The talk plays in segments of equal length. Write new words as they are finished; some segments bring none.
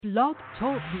Blog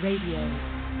Talk Radio.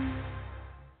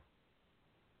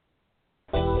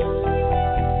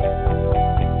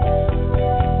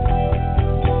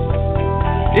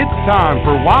 It's time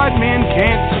for Wide Men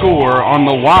Can't Score on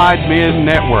the Wide Men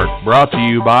Network, brought to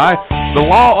you by the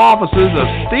law offices of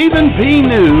Stephen P.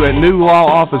 New at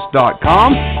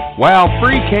newlawoffice.com,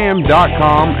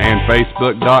 wowfreecam.com, and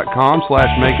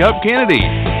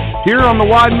facebook.com/makeupkennedy. Here on the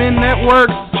Wide Men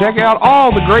Network, check out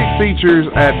all the great features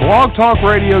at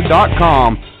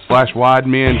blogtalkradio.com/Wide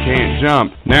Men Can't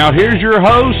Jump. Now here's your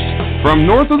host from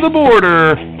north of the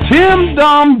border, Tim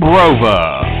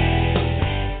Dombrova.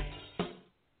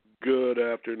 Good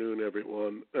afternoon,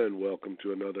 everyone, and welcome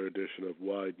to another edition of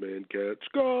Wide Man Can't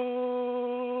Score.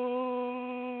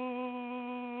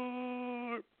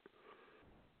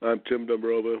 I'm Tim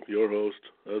Dombrova, your host,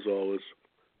 as always,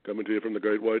 coming to you from the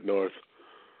Great White North.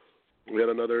 We had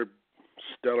another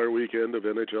stellar weekend of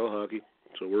NHL hockey,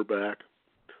 so we're back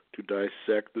to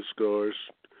dissect the scores,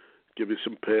 give you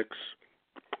some picks,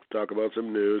 talk about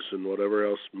some news, and whatever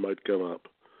else might come up.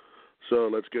 So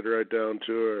let's get right down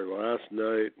to our last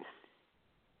night,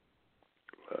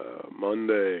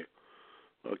 Monday,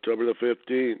 October the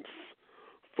 15th.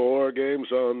 4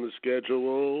 games on the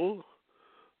schedule,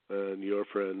 and your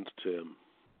friend Tim,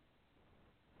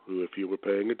 who, if you were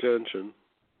paying attention,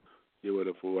 you would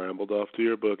have rambled off to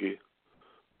your bookie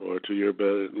or to your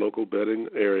local betting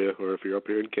area, or if you're up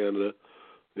here in Canada,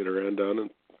 you'd have ran down and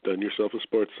done yourself a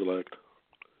sports select.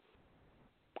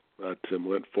 Tim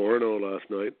went 4-0 last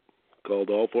night, called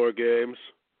all 4 games,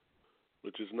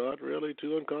 which is not really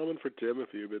too uncommon for Tim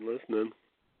if you've been listening.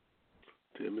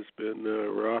 Tim has been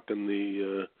rocking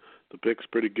the picks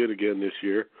pretty good again this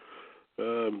year.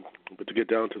 But to get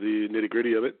down to the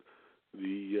nitty-gritty of it,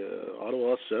 the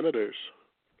Ottawa Senators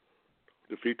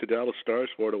defeat the Dallas Stars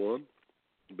 4-1.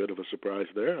 A bit of a surprise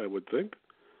there, I would think.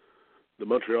 The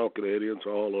Montreal Canadiens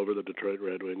all over the Detroit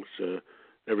Red Wings.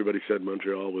 Everybody said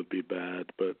Montreal would be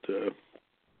bad, but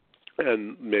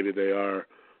and maybe they are,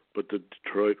 but the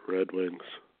Detroit Red Wings,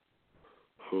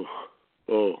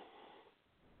 an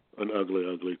ugly,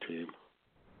 ugly team.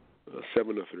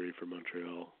 7-3 for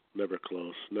Montreal. Never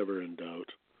close, never in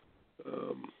doubt.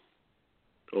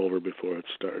 Over before it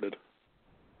started.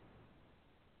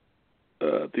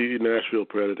 The Nashville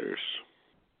Predators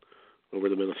over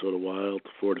the Minnesota Wild,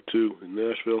 4-2 in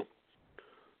Nashville.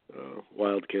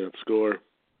 Wild can't score.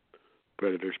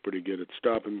 Predators pretty good at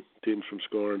stopping teams from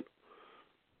scoring.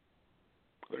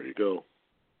 There you go.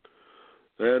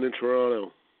 And in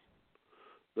Toronto,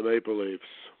 the Maple Leafs,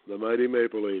 the mighty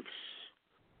Maple Leafs,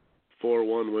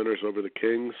 4-1 winners over the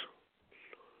Kings,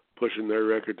 pushing their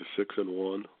record to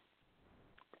 6-1,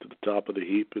 to the top of the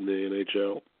heap in the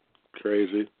NHL.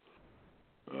 Crazy.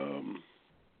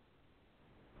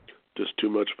 Just too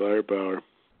much firepower.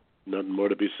 Nothing more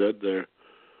to be said there.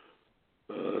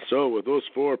 So with those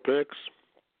 4 picks,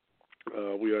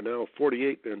 we are now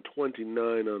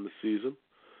 48-29 on the season.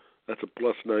 That's a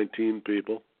plus 19,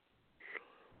 people.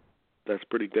 That's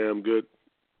pretty damn good.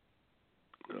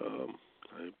 I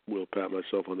will pat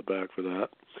myself on the back for that.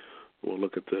 We'll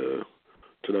look at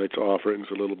tonight's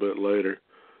offerings a little bit later.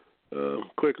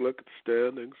 Quick look at the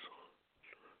standings.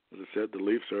 As I said, the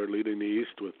Leafs are leading the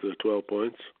East with 12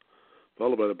 points,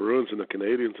 followed by the Bruins and the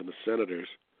Canadiens and the Senators.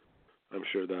 I'm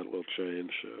sure that will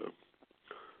change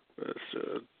as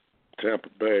Tampa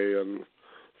Bay and a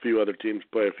few other teams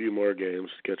play a few more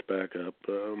games, gets back up.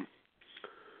 In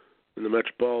the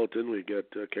Metropolitan, we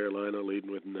get Carolina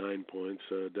leading with 9 points.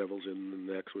 Devils in the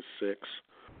next with 6.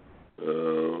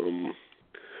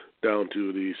 Down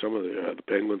to some of the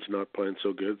Penguins not playing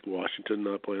so good. Washington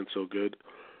not playing so good.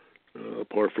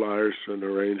 Poor Flyers and the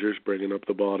Rangers bringing up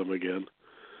the bottom again.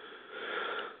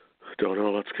 Don't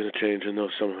know what's going to change in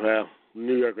those.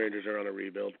 New York Rangers are on a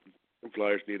rebuild. The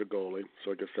Flyers need a goalie,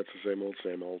 so I guess that's the same old,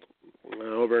 same old.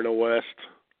 Over in the West,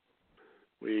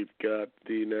 we've got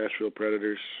the Nashville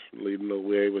Predators leading the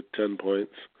way with 10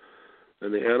 points,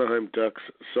 and the Anaheim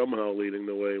Ducks somehow leading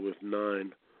the way with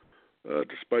 9,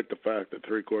 despite the fact that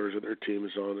 3/4 of their team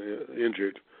is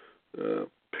injured.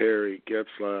 Perry,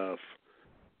 Getzlaf,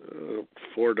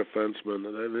 4 defensemen.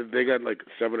 They got like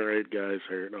 7 or 8 guys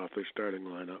hurt off their starting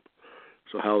lineup.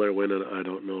 So how they're winning, I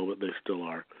don't know, but they still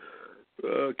are.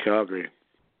 Calgary,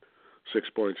 6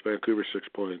 points. Vancouver, 6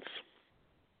 points.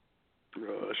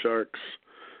 Sharks,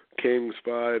 Kings,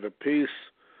 5 apiece.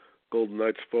 Golden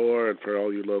Knights, 4. And for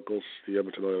all you locals, the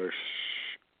Edmonton Oilers,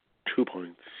 2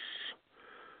 points.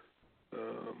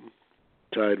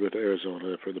 Tied with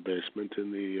Arizona for the basement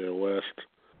in the West.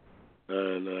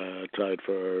 And tied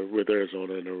with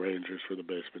Arizona and the Rangers for the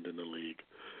basement in the league.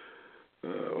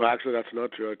 Well, actually, that's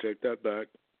not true. I take that back.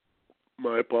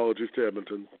 My apologies to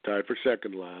Edmonton. Tied for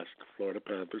second last. Florida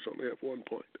Panthers only have 1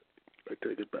 point. I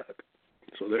take it back.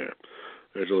 So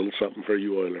there's a little something for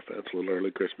you Oiler fans, a little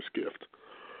early Christmas gift.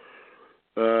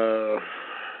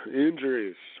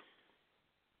 Injuries.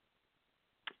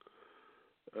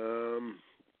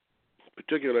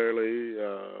 Particularly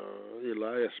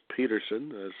Elias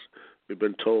Peterson, as we've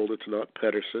been told it's not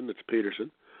Pedersen, it's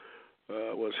Peterson,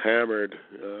 was hammered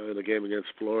in the game against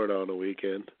Florida on the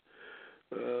weekend.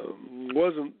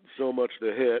 Wasn't so much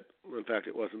the hit. In fact,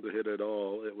 it wasn't the hit at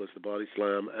all. It was the body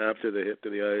slam after the hit to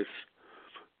the ice.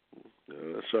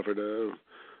 Suffered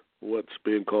what's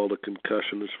being called a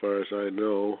concussion as far as I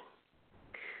know.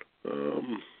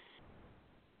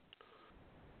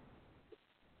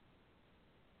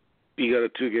 He got a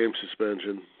 2-game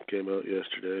suspension, came out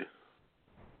yesterday.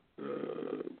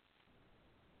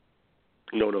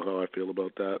 Don't know how I feel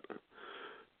about that.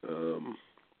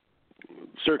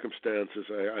 Circumstances,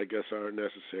 I guess, aren't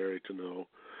necessary to know.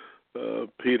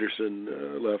 Peterson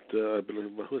left, I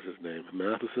believe, what was his name?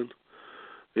 Matheson?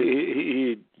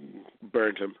 He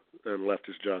burnt him and left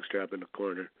his jockstrap in the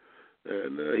corner.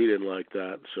 And he didn't like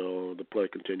that, so the play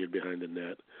continued behind the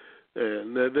net.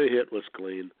 And the hit was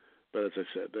clean. But as I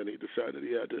said, then he decided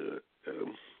he had to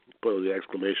put the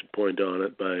exclamation point on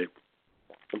it by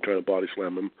trying to body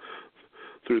slam him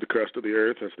through the crust of the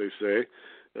earth, as they say.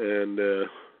 And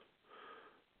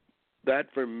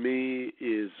that, for me,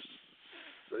 is,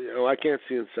 I can't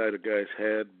see inside a guy's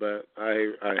head, but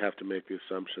I have to make the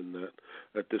assumption that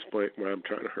at this point where I'm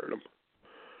trying to hurt him.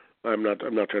 I'm not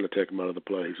trying to take him out of the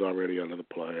play. He's already out of the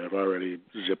play. I've already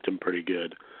zipped him pretty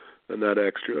good. And that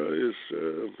extra is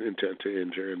intent to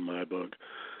injure in my book.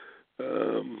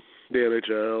 The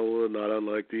NHL, not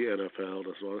unlike the NFL,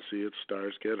 doesn't want to see its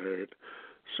stars get hurt.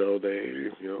 So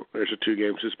there's a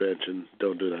 2-game suspension.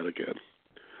 Don't do that again.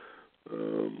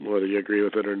 Whether you agree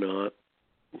with it or not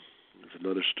is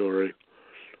another story.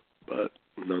 But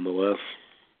nonetheless,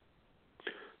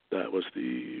 that was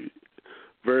the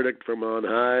verdict from on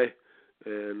high,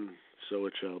 and so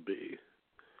it shall be.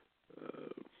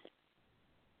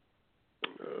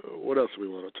 What else do we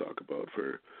want to talk about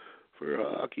for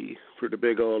hockey, for the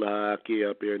big old hockey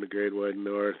up here in the Great White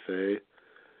North, eh?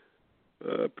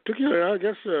 Particularly, I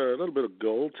guess, a little bit of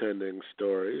goaltending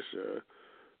stories.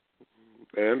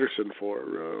 Anderson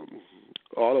for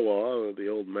Ottawa, the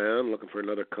old man looking for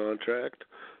another contract,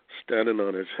 standing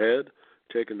on his head,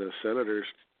 taking the Senators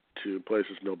to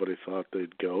places nobody thought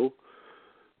they'd go.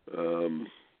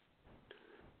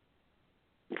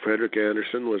 Frederik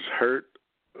Andersen was hurt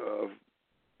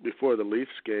before the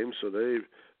Leafs game, so they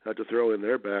had to throw in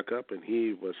their backup, and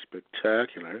he was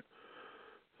spectacular.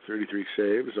 33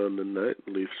 saves on the night.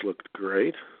 The Leafs looked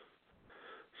great.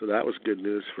 So that was good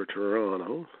news for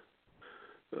Toronto.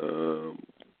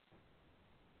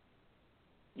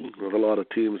 A lot of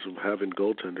teams having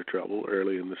goaltender trouble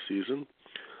early in the season,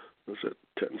 as it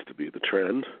tends to be the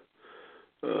trend.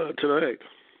 Tonight,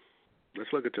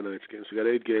 let's look at tonight's games. We got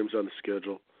 8 games on the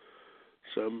schedule.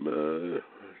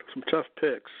 Some tough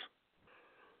picks,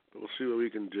 but we'll see what we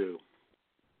can do.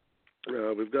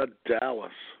 We've got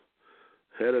Dallas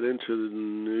headed into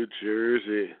New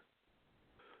Jersey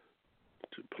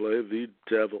to play the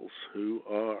Devils, who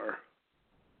are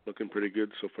looking pretty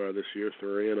good so far this year,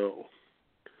 3-0.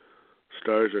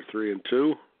 Stars are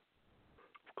 3-2, of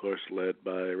course, led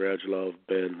by Radulov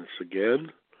Benz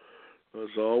again, as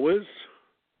always.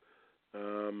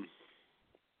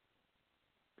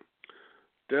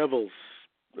 Devils,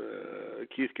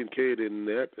 Keith Kincaid in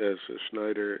net, as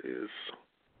Schneider is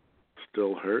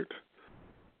still hurt.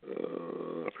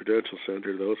 Prudential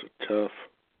Center, though, is a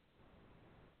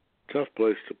tough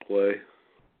place to play.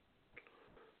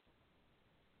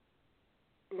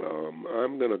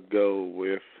 I'm going to go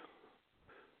with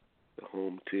the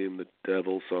home team, the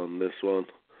Devils, on this one.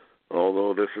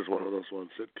 Although this is one of those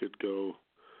ones that could go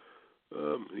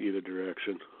either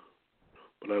direction.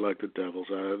 But I like the Devils.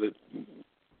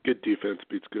 Good defense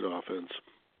beats good offense.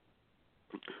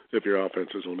 If your offense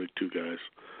is only 2 guys.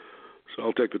 So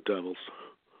I'll take the Devils.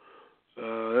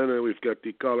 And then we've got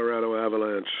the Colorado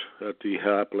Avalanche at the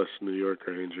hapless New York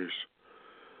Rangers.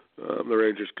 The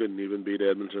Rangers couldn't even beat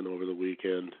Edmonton over the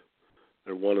weekend.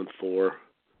 They're 1-4.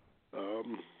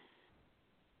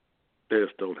 They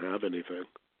just don't have anything.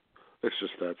 It's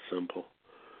just that simple.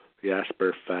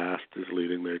 Jasper Fast is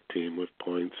leading their team with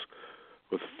points,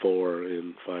 with 4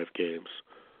 in 5 games.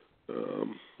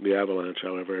 The Avalanche,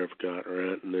 however, have got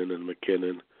Rantanen and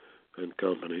McKinnon and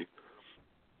company.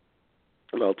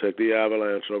 And I'll take the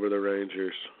Avalanche over the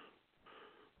Rangers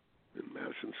in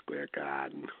Madison Square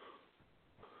Garden.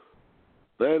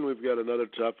 Then we've got another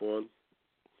tough one.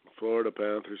 Florida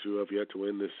Panthers, who have yet to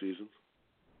win this season.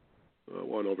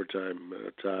 One overtime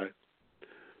tie.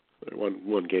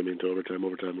 One game into overtime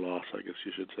loss, I guess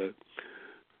you should say.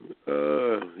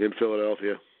 In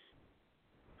Philadelphia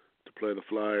to play the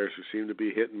Flyers, who seem to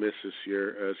be hit and miss this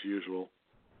year as usual.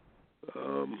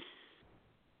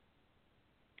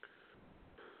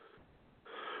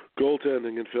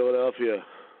 Goaltending in Philadelphia,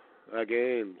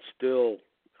 again, still,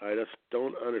 I just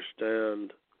don't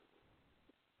understand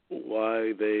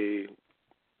why they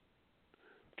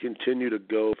continue to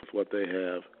go with what they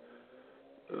have.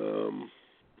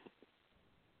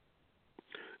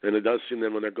 And it does seem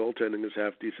that when their goaltending is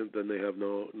half decent, then they have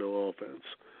no offense.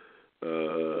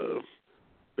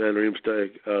 Van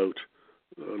Riemsdyk out,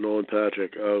 Nolan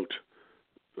Patrick out.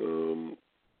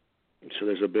 So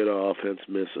there's a bit of offense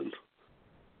missing.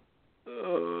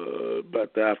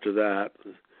 But after that,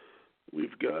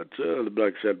 we've got,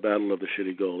 like I said, battle of the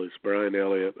shitty goalies, Brian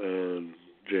Elliott and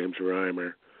James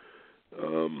Reimer.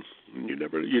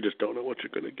 You just don't know what you're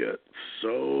going to get.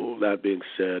 So that being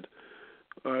said,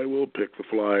 I will pick the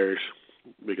Flyers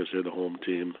because they're the home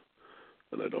team,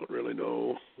 and I don't really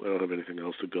know. I don't have anything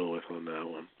else to go with on that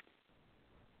one.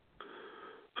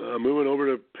 Moving over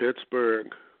to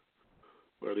Pittsburgh,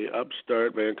 where the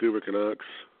upstart Vancouver Canucks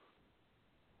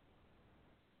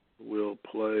will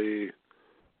play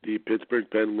the Pittsburgh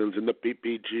Penguins in the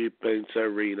PPG Paints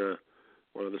Arena,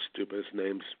 one of the stupidest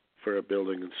names for a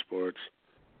building in sports.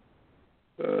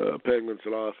 Penguins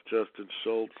lost Justin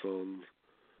Schultz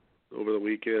over the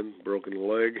weekend, broken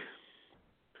leg.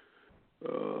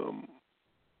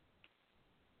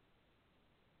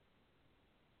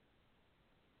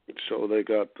 So they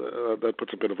got that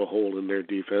puts a bit of a hole in their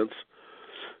defense,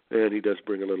 and he does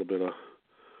bring a little bit of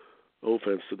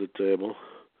offense to the table.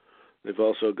 They've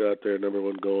also got their number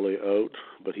one goalie out,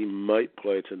 but he might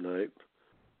play tonight.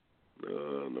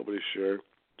 Nobody's sure,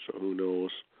 so who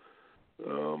knows.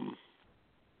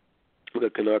 The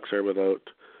Canucks are without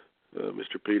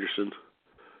Mr. Peterson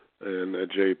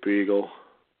and Jay Beagle.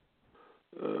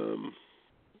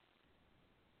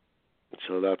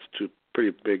 So that's two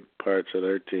pretty big parts of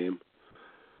their team.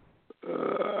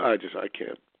 I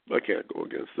can't go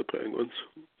against the Penguins.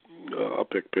 I'll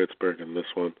pick Pittsburgh in this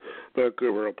one.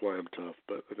 Vancouver will play them tough,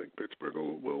 but I think Pittsburgh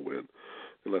will win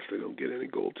unless they don't get any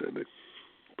goaltending.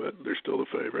 But they're still the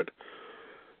favorite.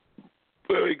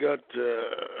 Well, we got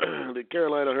the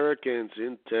Carolina Hurricanes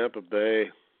in Tampa Bay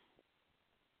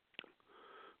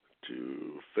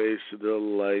to face the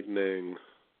Lightning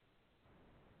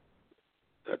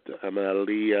at the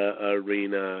Amalie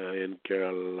Arena in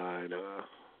Carolina.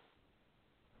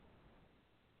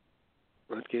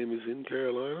 That game is in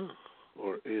Carolina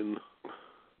or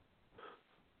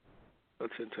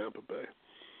that's in Tampa Bay.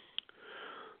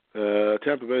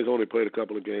 Tampa Bay's only played a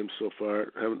couple of games so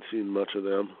far. Haven't seen much of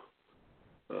them.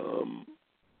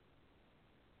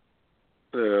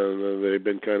 And they've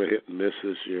been kind of hit and miss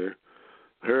this year.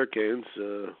 Hurricanes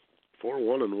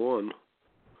 4-1-1,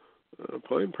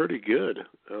 playing pretty good.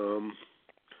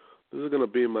 This is going to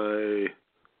be my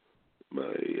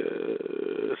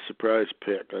surprise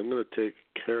pick. I'm going to take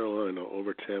Carolina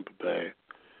over Tampa Bay.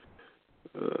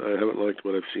 I haven't liked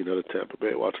what I've seen out of Tampa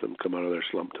Bay. Watch them come out of their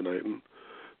slump tonight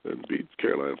and beat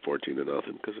Carolina 14-0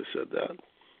 because I said that.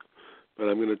 But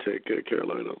I'm going to take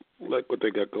Carolina, like what they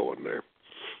got going there.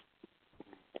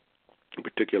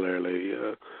 Particularly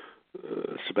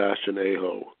Sebastian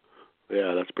Aho.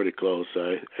 Yeah, that's pretty close,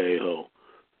 Aho.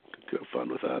 Have fun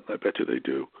with that. I bet you they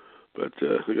do. But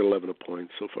we got 11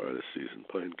 points so far this season,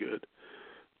 playing good.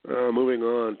 Moving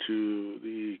on to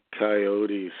the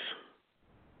Coyotes.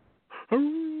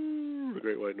 The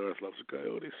Great White North loves the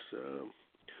Coyotes.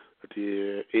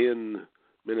 In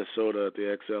Minnesota at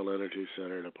the XL Energy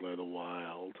Center to play the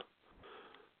Wild.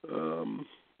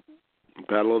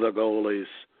 Battle of the goalies.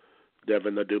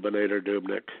 Devin the Dubinator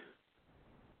Dubnik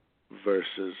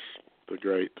versus the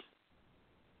great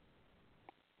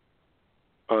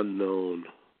unknown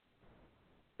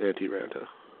Antti Ranta,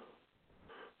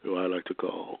 who I like to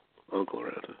call Uncle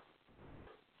Ranta,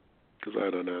 because I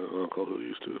had an uncle who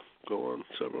used to go on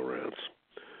several rants.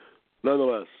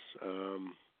 Nonetheless,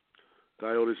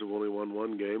 Coyotes have only won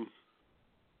one game.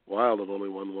 Wild have only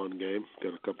won one game.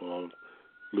 Got a couple of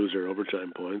loser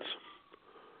overtime points.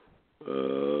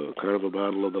 Kind of a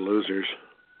battle of the losers.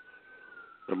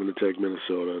 I'm going to take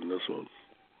Minnesota in this one.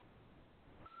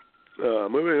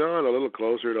 Moving on a little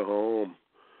closer to home.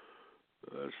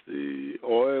 That's the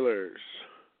Oilers,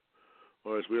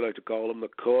 or as we like to call them, the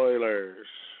Coilers.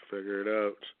 Figure it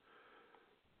out.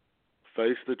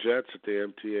 Face the Jets at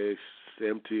the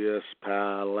MTS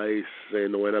Palace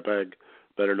in Winnipeg,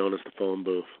 better known as the phone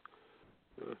booth.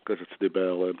 because it's the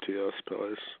Bell MTS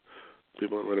place.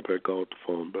 People in Winnipeg call it the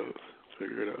phone booth.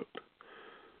 Figure it out.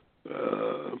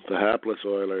 The hapless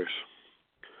Oilers,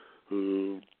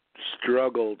 who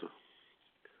struggled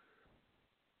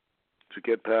to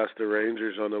get past the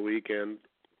Rangers on the weekend,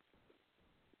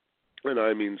 and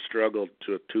I mean struggled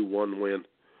to a 2-1 win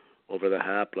over the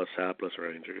hapless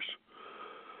Rangers.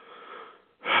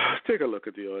 Let's take a look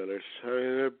at the Oilers. I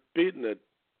mean, they're beating a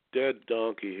dead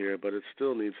donkey here, but it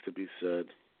still needs to be said.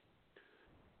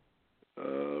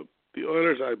 The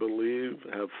Oilers, I believe,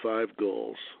 have 5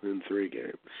 goals in 3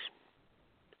 games.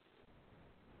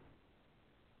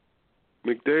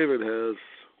 McDavid has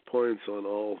points on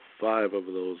all 5 of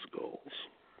those goals.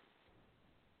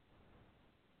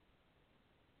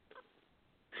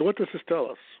 So what does this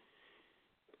tell us?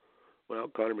 Well,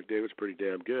 Connor McDavid's pretty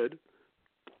damn good,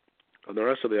 and the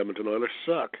rest of the Edmonton Oilers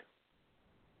suck.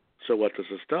 So what does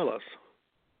this tell us?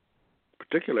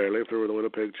 Particularly if they were the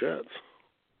Winnipeg Jets.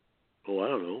 Oh, I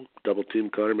don't know. Double team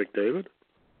Connor McDavid?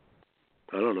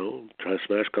 I don't know. Try to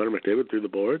smash Connor McDavid through the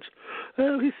boards?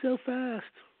 Oh, he's so fast.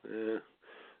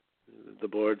 The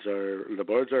boards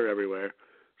are everywhere.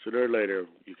 Sooner or later,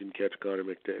 you can catch Connor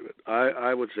McDavid.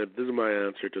 I would say this is my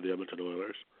answer to the Edmonton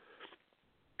Oilers.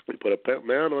 We put a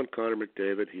man on Connor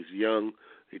McDavid. He's young.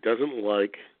 He doesn't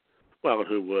like, well,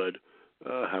 who would,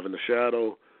 having the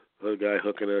shadow, a guy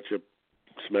hooking at you,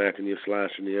 smacking you,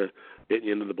 slashing you, hitting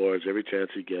you into the boards every chance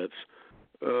he gets.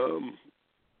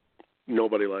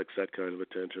 Nobody likes that kind of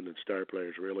attention, and star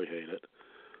players really hate it.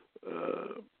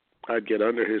 I'd get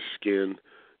under his skin.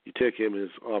 You take him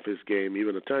off his game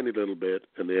even a tiny little bit,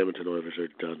 and the Edmonton Oilers are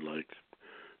done like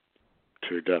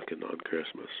turducken on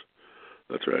Christmas.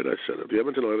 That's right, I said it. The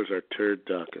Edmonton Oilers are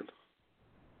turducken,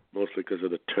 mostly because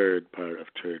of the turd part of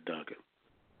turducken.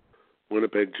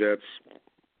 Winnipeg Jets,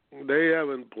 they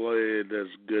haven't played as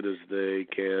good as they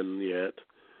can yet,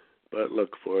 but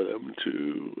look for them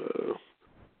to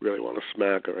really want to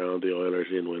smack around the Oilers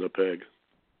in Winnipeg.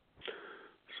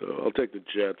 So I'll take the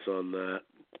Jets on that.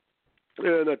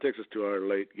 And that takes us to our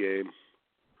late game.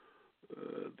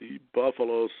 The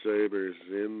Buffalo Sabres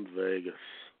in Vegas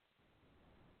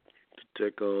to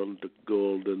take on the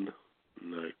Golden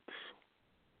Knights.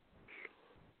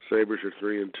 Sabres are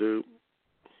 3-2.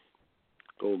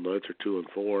 Golden Knights are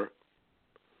 2-4.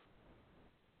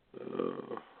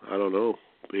 I don't know,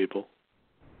 people.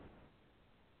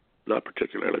 Not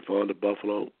particularly fond of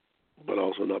Buffalo, but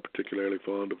also not particularly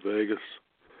fond of Vegas.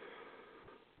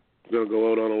 I'm going to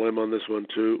go out on a limb on this one,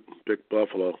 too. Pick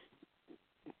Buffalo.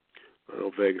 I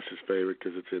know Vegas is favorite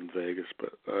because it's in Vegas,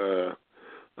 but I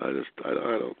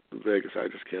don't. Vegas, I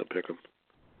just can't pick them.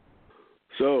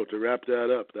 So, to wrap that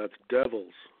up, that's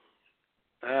Devils,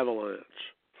 Avalanche,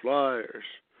 Flyers,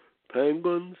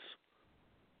 Penguins,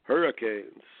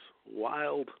 Hurricanes,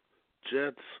 Wild,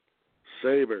 Jets,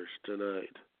 Sabres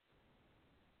tonight.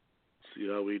 See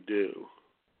how we do.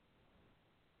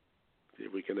 See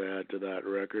if we can add to that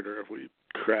record, or if we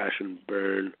crash and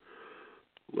burn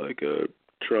like a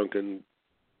drunken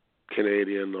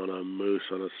Canadian on a moose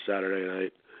on a Saturday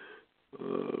night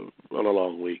on a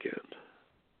long weekend.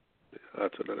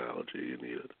 That's an analogy you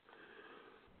needed.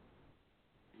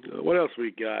 What else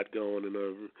we got going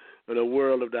in a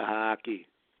world of the hockey?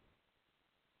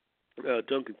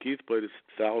 Duncan Keith played his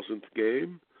 1,000th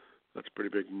game. That's a pretty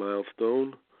big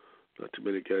milestone. Not too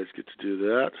many guys get to do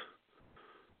that.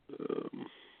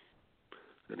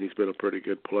 And he's been a pretty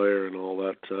good player in all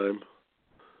that time.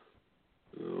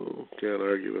 Can't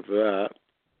argue with that.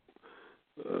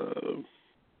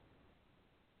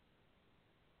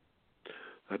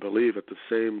 I believe at the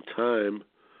same time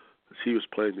as he was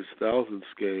playing his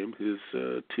 1,000th game, his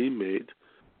teammate,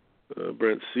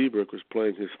 Brent Seabrook, was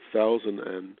playing his 1,000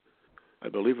 and I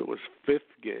believe it was 5th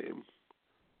game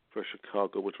for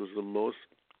Chicago, which was the most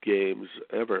games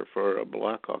ever for a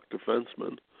Blackhawk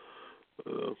defenseman.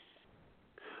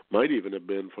 Might even have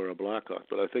been for a Blackhawk,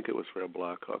 but I think it was for a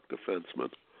Blackhawk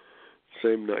defenseman.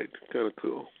 Same night. Kind of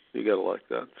cool. You got to like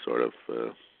that sort of,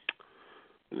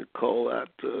 you call that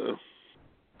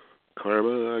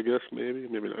karma, I guess, maybe.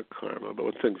 Maybe not karma, but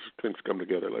when things come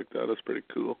together like that, that's pretty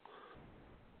cool.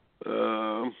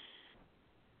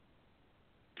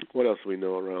 What else do we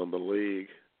know around the league?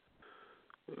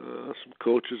 Some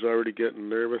coaches already getting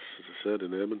nervous, as I said,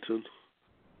 in Edmonton.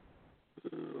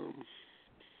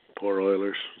 Poor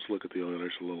Oilers. Let's look at the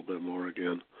Oilers a little bit more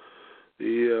again.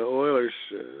 The Oilers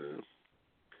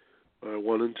are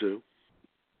 1-2,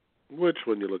 which,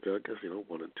 when you look at it, I guess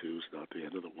 1-2 is not the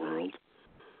end of the world.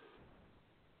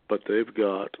 But they've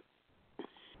got.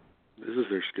 This is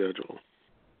their schedule.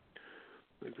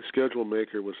 The schedule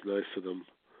maker was nice to them.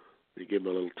 They gave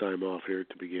them a little time off here at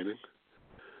the beginning.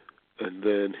 And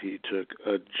then he took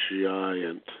a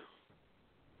giant,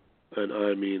 and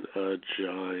I mean a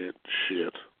giant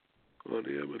shit on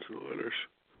the Edmonton Oilers.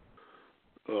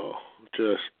 Oh,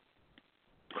 just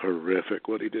horrific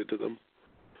what he did to them.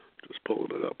 Just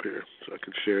pulling it up here so I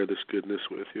can share this goodness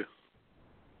with you,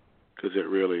 because it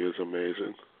really is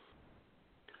amazing.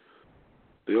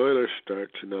 The Oilers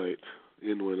start tonight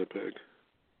in Winnipeg.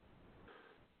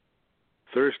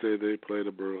 Thursday they play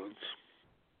the Bruins.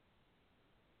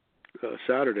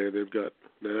 Saturday they've got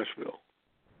Nashville.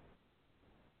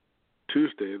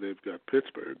 Tuesday they've got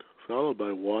Pittsburgh, followed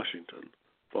by Washington,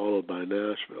 followed by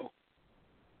Nashville,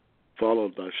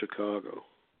 followed by Chicago.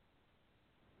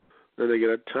 Then they get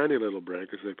a tiny little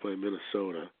break as they play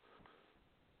Minnesota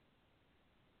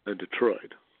and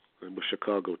Detroit, and with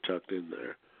Chicago tucked in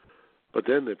there. But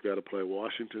then they've got to play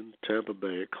Washington, Tampa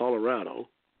Bay, Colorado,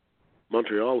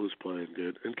 Montreal, who's playing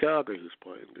good, and Calgary, who's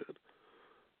playing good.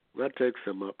 That takes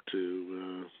them up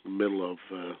to the middle of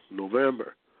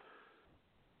November.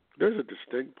 There's a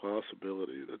distinct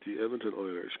possibility that the Edmonton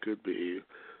Oilers could be,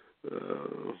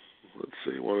 1-2,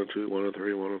 1-3,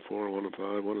 1-4, 1-5,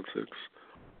 1-6.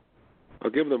 I'll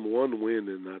give them one win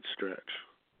in that stretch.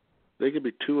 They could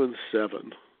be 2-7,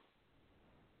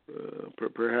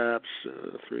 perhaps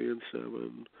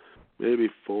 3-7, maybe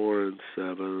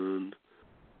 4-7,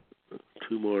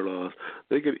 2 more losses.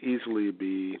 They could easily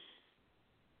be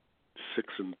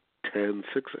 6-10,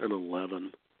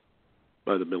 6-11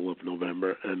 by the middle of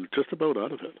November, and just about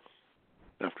out of it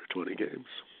after 20 games.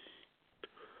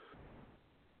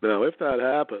 Now, if that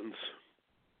happens,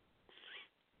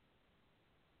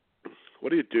 what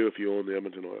do you do if you own the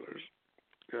Edmonton Oilers?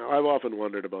 Now, I've often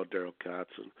wondered about Daryl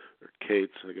Katz, or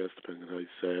Cates, I guess, depending on how you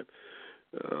say it,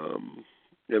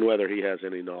 and whether he has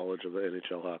any knowledge of the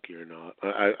NHL hockey or not.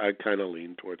 I kind of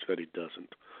lean towards that he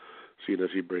doesn't, seeing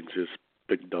as he brings his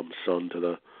big dumb son to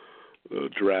the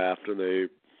draft, and his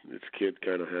kid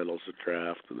kind of handles the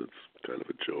draft, and it's kind of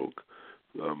a joke.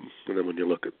 And then when you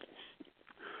look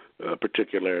at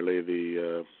particularly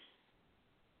the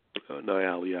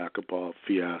Nail Yakupov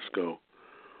fiasco,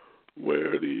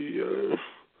 where the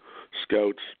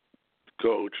scouts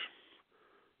coach,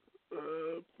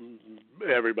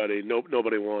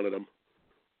 nobody wanted him,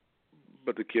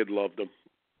 but the kid loved him,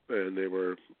 and they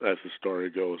were, as the story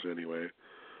goes anyway,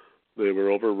 they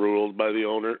were overruled by the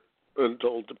owner and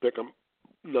told to pick him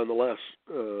nonetheless.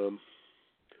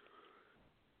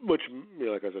 Which,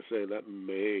 like as I say, that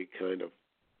may kind of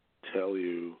tell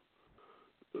you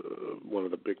one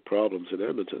of the big problems in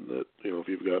Edmonton, that, if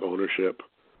you've got ownership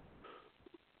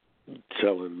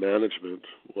telling management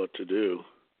what to do.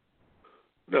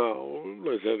 Now,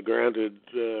 as I said, granted,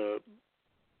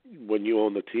 when you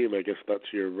own the team, I guess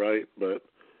that's your right, but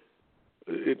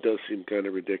it does seem kind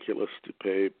of ridiculous to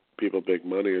pay people big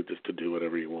money just to do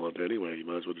whatever you want anyway. You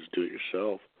might as well just do it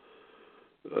yourself.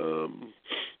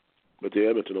 But the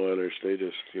Edmonton Oilers, they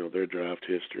just, their draft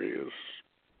history is,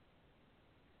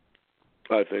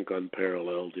 I think,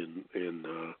 unparalleled in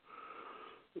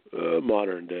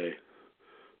modern day,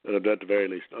 and at the very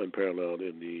least unparalleled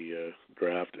in the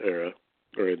draft era,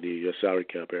 or in the salary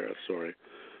cap era. Sorry.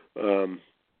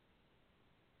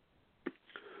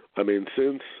 I mean,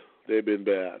 since they've been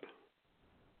bad,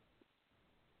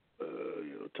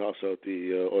 toss out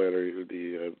the Oilers,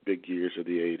 the big years of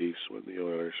the '80s when the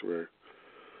Oilers were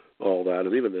all that,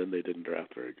 and even then they didn't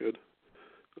draft very good.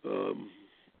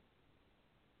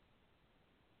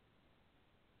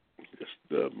 Just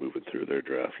moving through their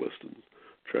draft list and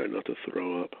trying not to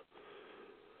throw up.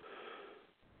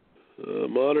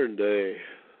 Modern day,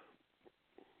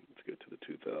 let's get to the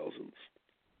 2000s.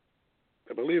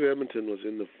 I believe Edmonton was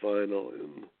in the final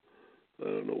in, I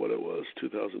don't know what it was,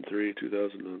 2003,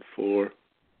 2004,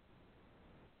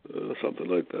 something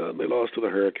like that. They lost to the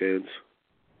Hurricanes.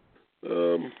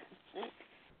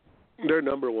 Their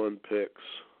number one picks,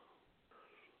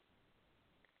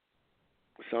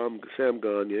 Sam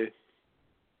Gagner,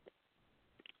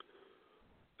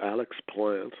 Alex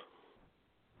Plant,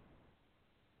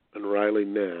 and Riley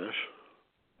Nash,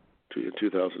 in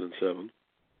 2007,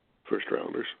 first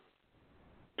rounders.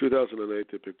 2008,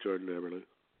 they picked Jordan Eberle.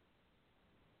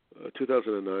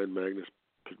 2009, Magnus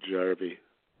Paajarvi,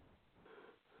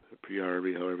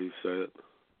 however you say it.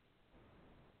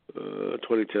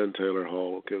 2010, Taylor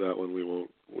Hall. Okay, that one we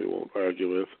won't argue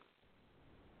with.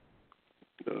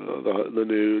 The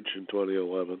Nuge in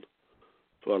 2011,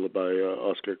 followed by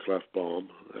Oscar Klefbom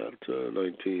at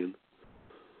 19.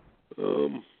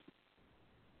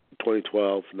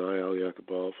 2012, Nail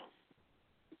Yakupov,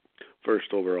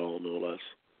 first overall, no less.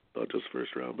 Not just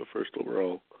first round, but first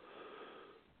overall.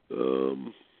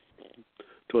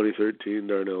 2013,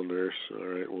 Darnell Nurse. All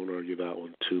right, won't argue that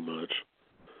one too much.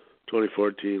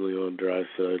 2014, Leon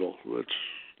Draisaitl, which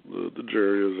the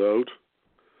jury is out.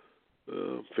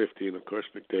 15, of course,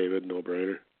 McDavid,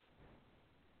 no-brainer.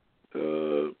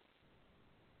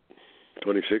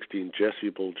 2016,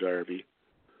 Jesse Puljujarvi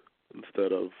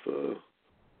instead of,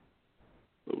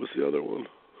 what was the other one?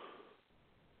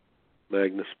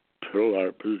 Magnus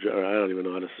Puljujarvi, I don't even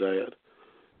know how to say it.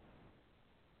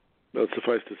 But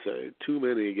suffice to say, too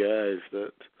many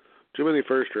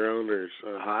first-rounders,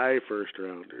 high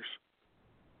first-rounders.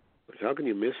 Like, how can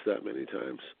you miss that many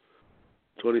times?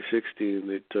 2016,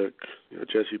 they took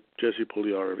Jesse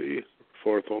Puljujarvi,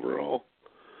 4th overall.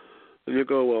 And you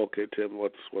go, well, okay, Tim,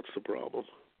 what's the problem?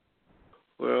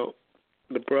 Well,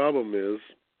 the problem is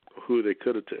who they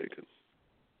could have taken.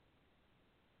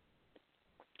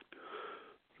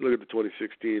 Look at the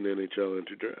 2016 NHL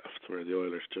entry draft, where the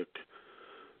Oilers took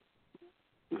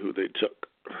who they took.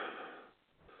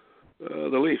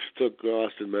 The Leafs took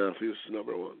Austin Matthews,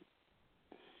 number 1.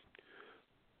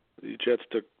 The Jets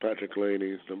took Patrick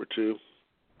Laney, number 2.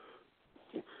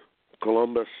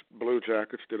 Columbus Blue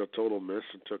Jackets did a total miss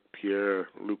and took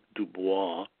Pierre-Luc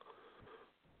Dubois.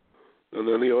 And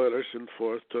then the Oilers in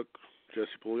 4th took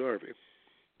Jesse Puljujarvi.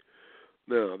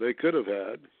 Now, they could have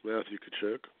had Matthew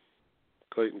Tkachuk,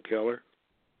 Clayton Keller,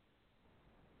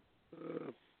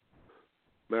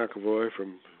 McAvoy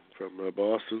from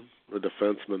Boston, a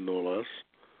defenseman no less,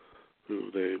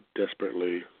 who they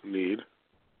desperately need.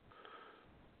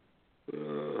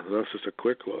 That's just a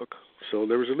quick look. So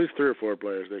there was at least 3 or 4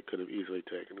 players they could have easily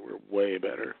taken who were way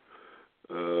better.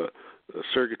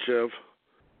 Sergachev,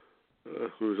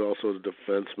 who's also the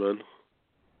defenseman,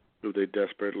 who they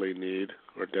desperately need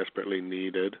or desperately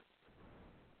needed.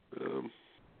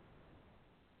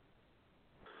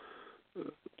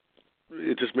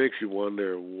 It just makes you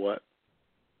wonder what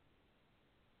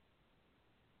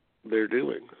they're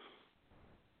doing.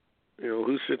 You know,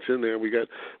 who sits in there? We got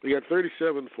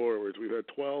 37 forwards. We've had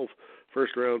 12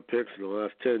 first-round picks in the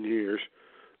last 10 years,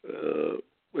 and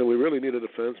we really need a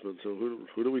defenseman. So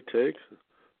who do we take?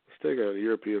 Let's take a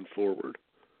European forward.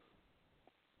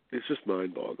 It's just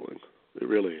mind-boggling. It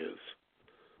really is.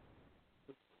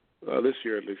 This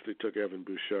year, at least, they took Evan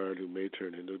Bouchard, who may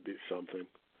turn into be something.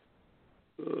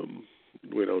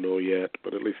 We don't know yet,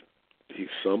 but at least he's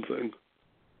something.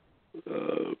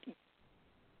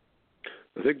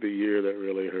 I think the year that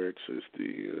really hurts is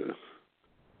the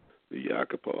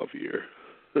Yakupov year,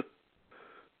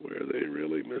 where they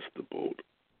really missed the boat,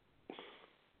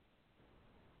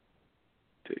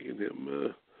 taking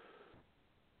him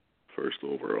first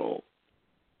overall.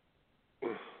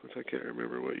 I can't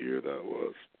remember what year that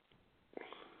was.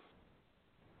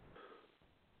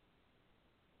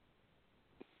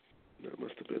 That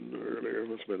must have been earlier. It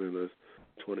must have been in the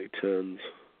 2010s.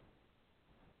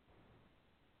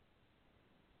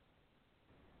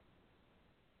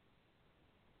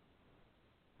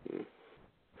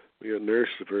 We got Nurse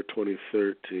for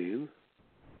 2013.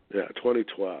 Yeah,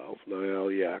 2012. Nail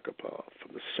Yakupov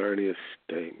from the Sarnia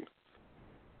Sting.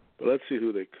 But let's see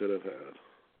who they could have had.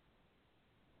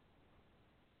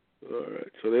 All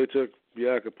right, so they took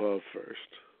Yakupov first.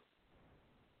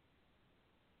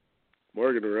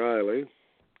 Morgan Rielly,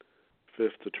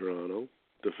 5th to Toronto,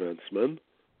 defenseman.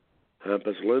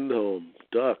 Hampus Lindholm,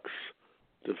 Ducks,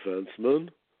 defenseman.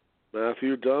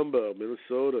 Matthew Dumba,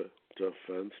 Minnesota,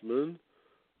 defenseman.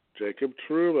 Jacob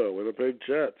Trouba, Winnipeg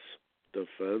Jets,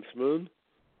 defenseman.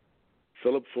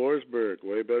 Philip Forsberg,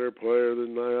 way better player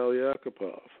than Nail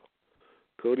Yakupov.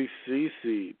 Cody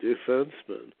Ceci,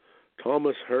 defenseman.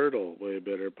 Thomas Hertl, way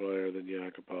better player than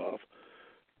Yakupov.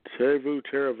 Teuvo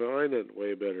Teravainen,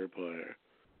 way better player.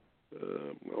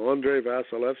 Andrei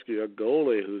Vasilevsky, a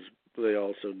goalie who's they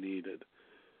also needed.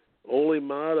 Ole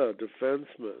Mata,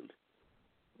 defenseman.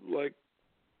 Like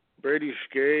Brady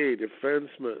Skjei,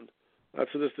 defenseman.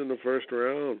 That's just in the first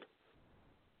round.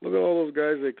 Look at all those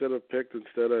guys they could have picked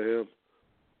instead of him.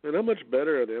 And how much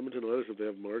better are the Edmonton Oilers if they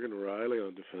have Morgan Rielly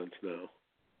on defense now?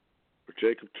 Or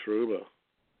Jacob Trouba?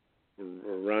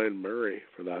 Or Ryan Murray,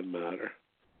 for that matter.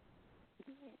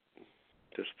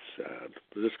 Just sad.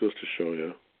 But this goes to show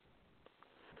you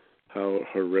how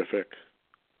horrific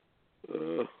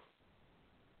a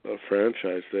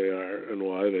franchise they are and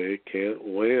why they can't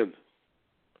win.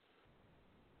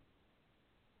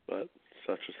 But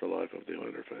such is the life of the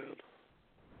Oiler fan,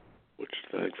 which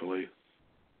thankfully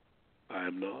I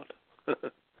am not.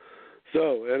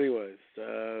 So, anyways,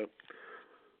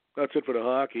 that's it for the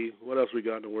hockey. What else we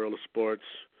got in the world of sports?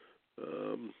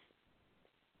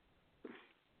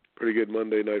 Pretty good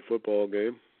Monday night football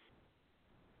game.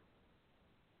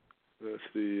 That's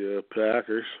the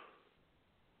Packers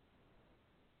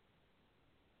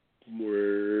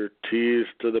were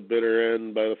teased to the bitter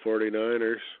end by the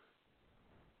 49ers,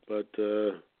 but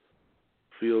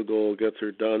field goal gets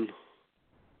her done.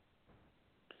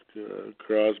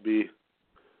 Crosby,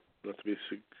 not to be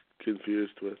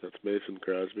confused with, that's Mason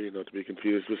Crosby, not to be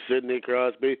confused with Sidney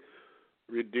Crosby,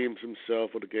 redeems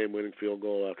himself with a game-winning field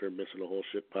goal after missing a whole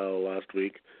shit pile last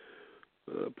week.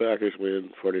 Packers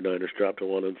win. 49ers drop to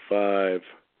 1-5.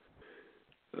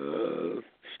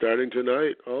 Starting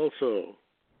tonight, also,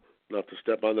 not to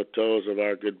step on the toes of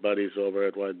our good buddies over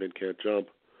at Wide Men Can't Jump,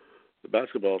 the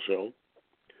basketball show.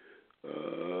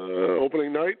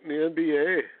 Opening night in the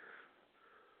NBA.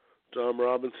 Tom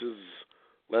Robinson's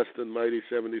less than mighty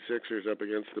 76ers up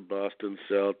against the Boston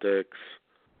Celtics.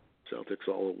 Celtics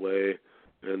all the way.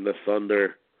 And the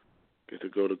Thunder get to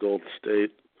go to Golden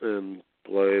State and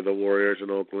play the Warriors in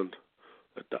Oakland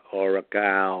at the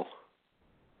Oracle.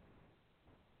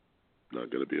 Not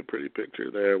going to be a pretty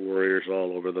picture there. Warriors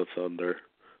all over the Thunder,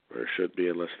 or should be,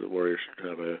 unless the Warriors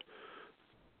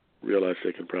realize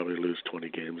they can probably lose 20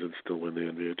 games and still win the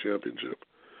NBA championship,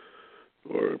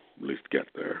 or at least get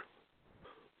there.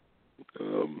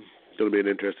 It's going to be an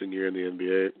interesting year in the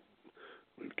NBA.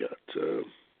 We've got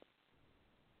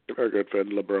our good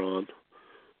friend LeBron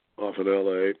off in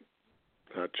LA.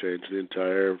 That changed the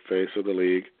entire face of the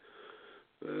league.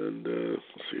 And we'll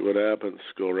see what happens.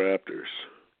 Go Raptors.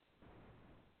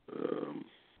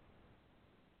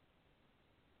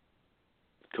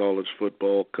 College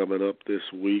football coming up this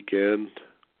weekend.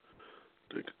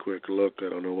 Take a quick look. I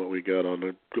don't know what we got on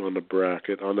the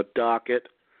bracket, on the docket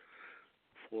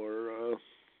for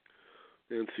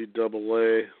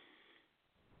NCAA,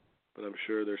 but I'm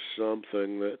sure there's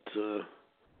something that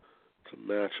some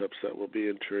matchups that will be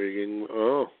intriguing.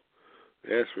 Oh,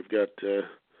 yes, we've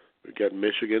got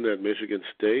Michigan at Michigan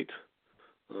State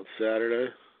on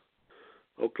Saturday.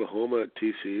 Oklahoma at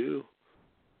TCU.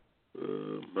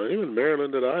 Even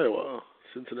Maryland at Iowa.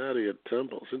 Cincinnati at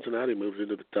Temple. Cincinnati moves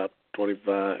into the top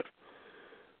 25.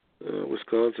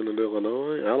 Wisconsin and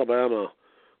Illinois. Alabama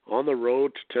on the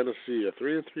road to Tennessee. A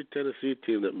 3-3 Tennessee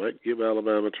team that might give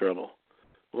Alabama trouble.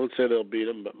 Won't say they'll beat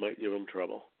them, but might give them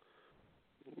trouble.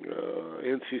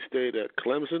 NC State at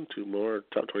Clemson. Two more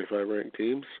top 25 ranked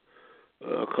teams.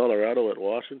 Colorado at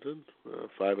Washington.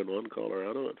 5-1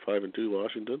 Colorado at 5-2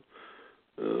 Washington.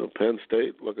 Penn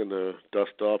State looking to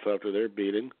dust off after their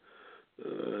beating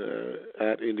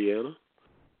at Indiana.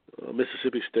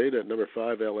 Mississippi State at number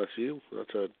 5 LSU.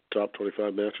 That's a top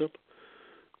 25 matchup.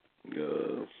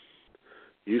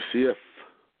 UCF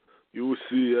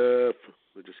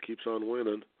it just keeps on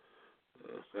winning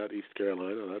at East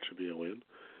Carolina. That should be a win.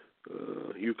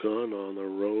 UConn on the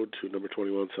road to number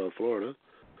 21 South Florida.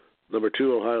 Number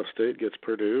 2 Ohio State gets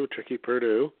Purdue. Tricky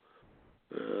Purdue.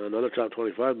 Another top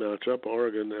 25 matchup,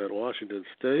 Oregon at Washington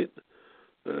State.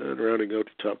 And rounding out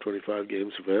the top 25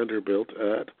 games, Vanderbilt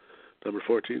at number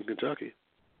 14 Kentucky.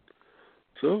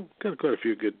 So, got quite a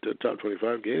few good top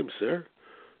 25 games there.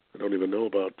 I don't even know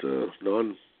about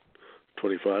non-25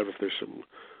 if there's some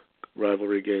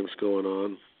rivalry games going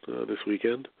on this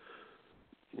weekend.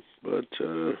 But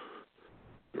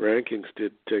rankings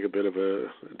did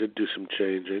do some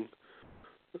changing.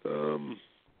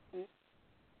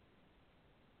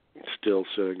 Still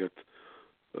sitting at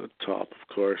the top, of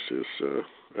course, is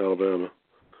Alabama.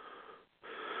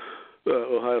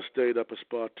 Ohio State up a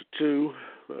spot to 2.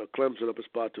 Clemson up a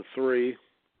spot to 3.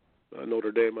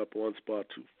 Notre Dame up 1 spot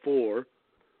to 4.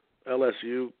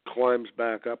 LSU climbs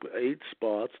back up 8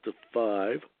 spots to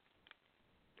 5.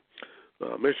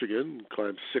 Michigan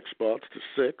climbs 6 spots to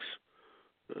 6.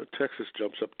 Texas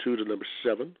jumps up 2 to number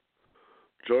 7.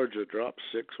 Georgia drops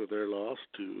 6 with their loss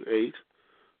to 8.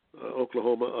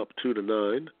 Oklahoma up 2 to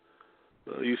 9.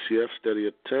 UCF steady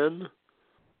at 10.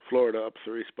 Florida up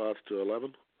 3 spots to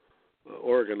 11.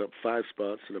 Oregon up 5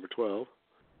 spots to number 12.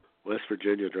 West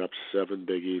Virginia drops 7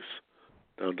 Big East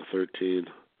down to 13.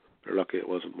 They're lucky it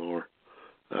wasn't more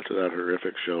after that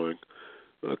horrific showing.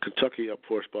 Kentucky up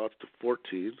 4 spots to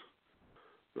 14.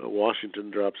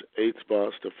 Washington drops 8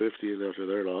 spots to 15 after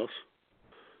their loss.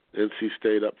 NC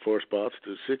State up 4 spots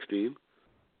to 16.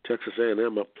 Texas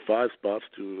A&M up 5 spots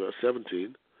to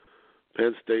 17.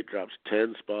 Penn State drops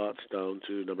 10 spots down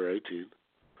to number 18.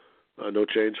 No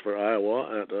change for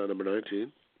Iowa at number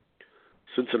 19.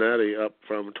 Cincinnati up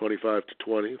from 25 to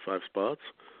 20, 5 spots.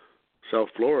 South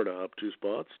Florida up 2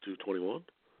 spots to 21.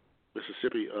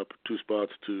 Mississippi up 2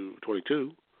 spots to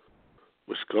 22.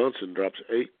 Wisconsin drops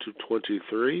 8 to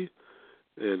 23.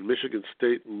 And Michigan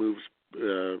State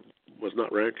was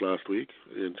not ranked last week,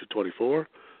 into 24.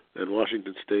 And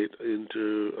Washington State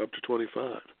up to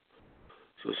 25.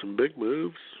 So some big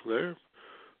moves there.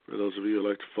 For those of you who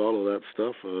like to follow that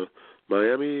stuff,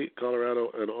 Miami,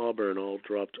 Colorado, and Auburn all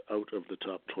dropped out of the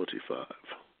top 25.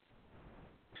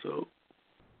 So,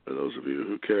 for those of you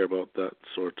who care about that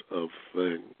sort of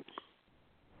thing.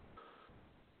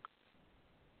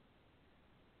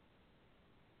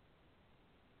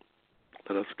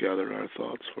 Let us gather our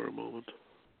thoughts for a moment.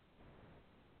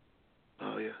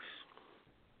 Ah, yes.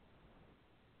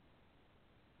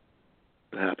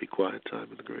 A happy, quiet time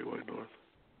in the Great White North.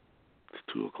 It's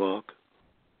 2 o'clock.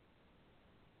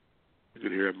 You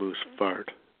can hear a moose fart.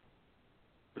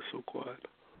 It's so quiet.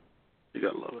 You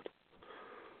gotta love it.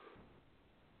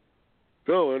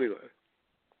 So, anyway.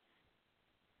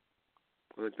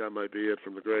 I think that might be it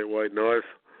from the Great White North.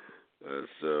 As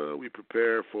we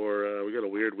prepare for, we got a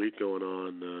weird week going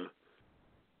on.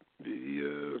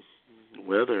 The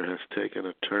weather has taken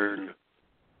a turn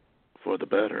for the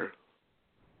better.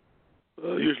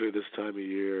 Usually this time of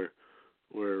year,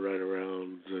 we're right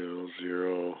around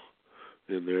 0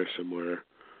 in there somewhere.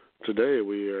 Today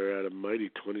we are at a mighty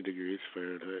 20 degrees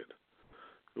Fahrenheit,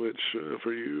 which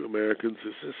for you Americans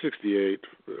is 68,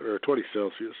 or 20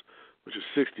 Celsius, which is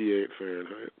 68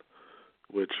 Fahrenheit,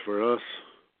 which for us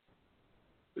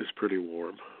is pretty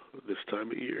warm this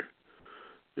time of year.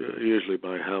 Usually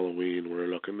by Halloween we're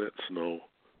looking at snow,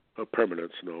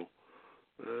 permanent snow.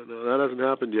 That hasn't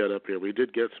happened yet up here. We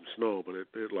did get some snow, but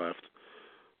it left.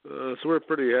 So we're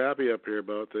pretty happy up here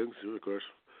about things. And of course,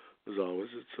 as always,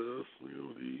 it's the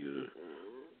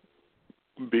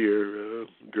beer,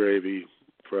 gravy,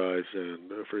 fries,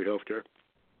 and free healthcare,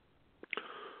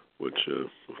 which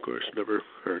of course never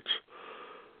hurts.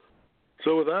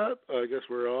 So with that, I guess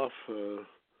we're off.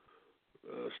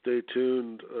 Stay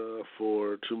tuned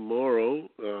for tomorrow.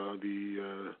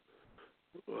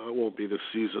 It won't be the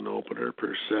season opener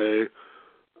per se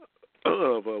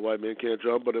of White Men Can't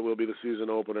Jump, but it will be the season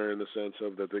opener in the sense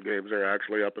of that the games are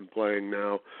actually up and playing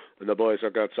now, and the boys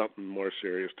have got something more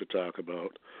serious to talk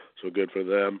about. So good for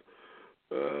them.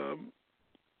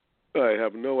 I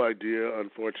have no idea,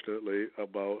 unfortunately,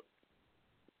 about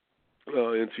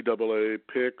NCAA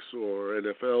picks or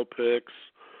NFL picks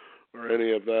or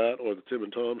any of that, or the Tim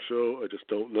and Tom show. I just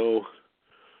don't know.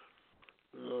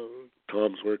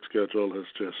 Tom's work schedule has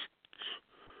just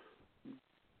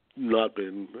not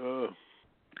been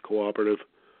cooperative.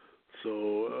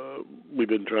 So we've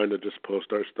been trying to just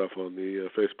post our stuff on the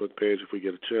Facebook page if we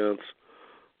get a chance.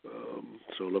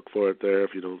 So look for it there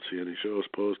if you don't see any shows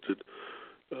posted.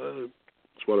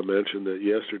 Just want to mention that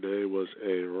yesterday was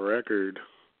a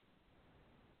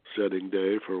record-setting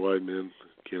day for White Men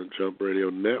Can't Jump Radio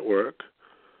Network,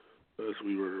 as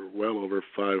we were well over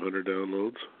 500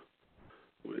 downloads,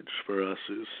 which for us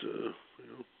is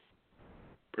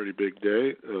pretty big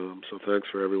day. So thanks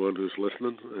for everyone who's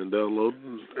listening and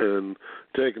downloading and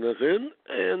taking us in,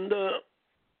 and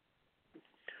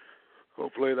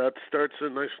hopefully that starts a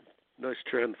nice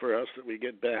trend for us that we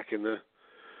get back in the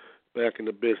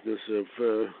business of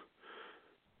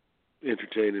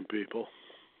entertaining people,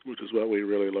 which is what we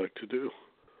really like to do.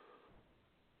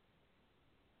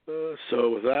 So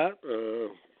with that,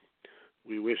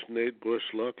 we wish Nate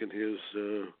Bush luck in his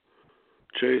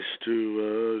chase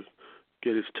to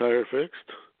get his tire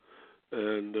fixed,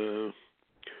 and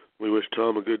we wish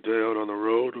Tom a good day out on the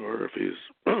road, or if he's,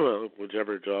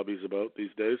 whichever job he's about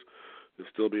these days, he'll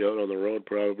still be out on the road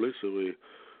probably, so we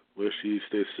wish he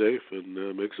stays safe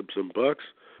and makes up some bucks.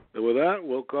 And with that,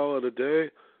 we'll call it a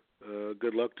day.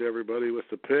 Good luck to everybody with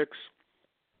the picks.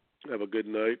 Have a good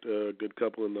night, a good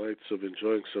couple of nights of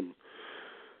enjoying some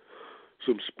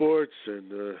sports,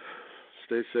 and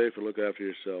stay safe and look after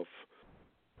yourself.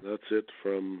 That's it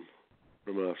from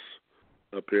us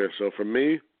up here. So from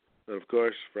me, and of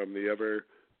course from the ever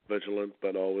vigilant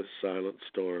but always silent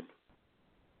Storm,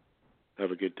 have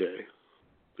a good day.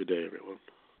 Good day, everyone.